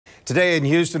Today in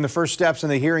Houston, the first steps in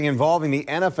the hearing involving the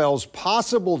NFL's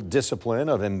possible discipline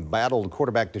of embattled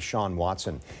quarterback Deshaun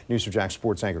Watson. News4Jax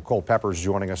sports anchor Cole Peppers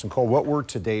joining us. And Cole, what were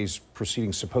today's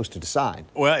proceedings supposed to decide?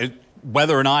 Well,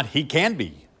 whether or not he can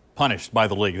be punished by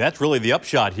the league. That's really the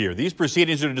upshot here. These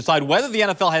proceedings are to decide whether the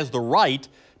NFL has the right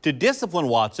to discipline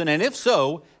Watson, and if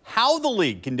so, how the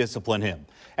league can discipline him.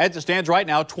 As it stands right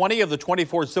now, 20 of the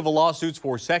 24 civil lawsuits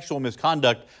for sexual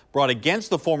misconduct brought against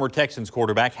the former Texans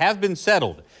quarterback have been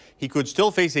settled. He could still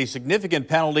face a significant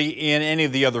penalty in any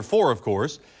of the other 4, of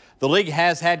course. The league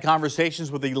has had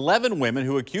conversations with 11 women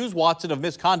who accuse Watson of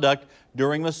misconduct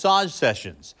during massage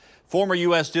sessions. Former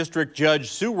U.S. District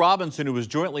Judge Sue Robinson, who was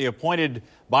jointly appointed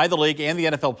by the league and the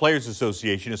NFL Players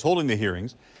Association, is holding the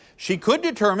hearings. She could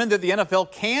determine that the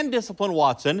NFL can discipline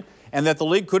Watson and that the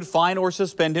league could fine or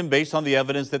suspend him based on the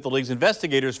evidence that the league's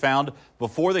investigators found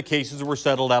before the cases were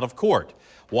settled out of court.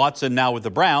 Watson, now with the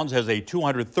Browns, has a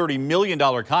 $230 million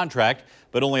contract,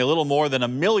 but only a little more than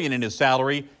 $1 million in his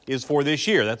salary is for this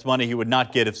year. That's money he would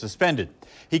not get if suspended.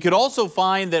 He could also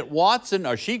find that Watson,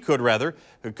 or she could rather,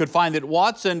 could find that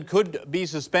Watson could be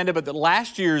suspended, but that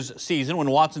last year's season,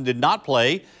 when Watson did not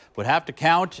play, would have to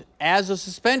count as a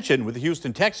suspension. With the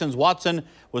Houston Texans, Watson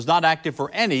was not active for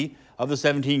any of the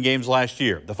 17 games last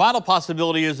year. The final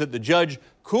possibility is that the judge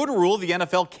could rule the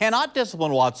NFL cannot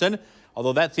discipline Watson,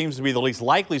 although that seems to be the least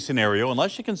likely scenario,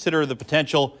 unless you consider the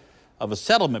potential of a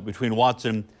settlement between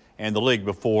Watson and the league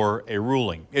before a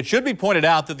ruling. It should be pointed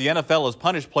out that the NFL has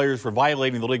punished players for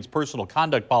violating the league's personal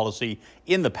conduct policy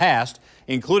in the past,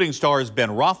 including stars Ben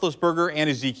Roethlisberger and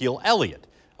Ezekiel Elliott.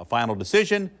 A final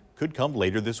decision could come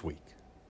later this week.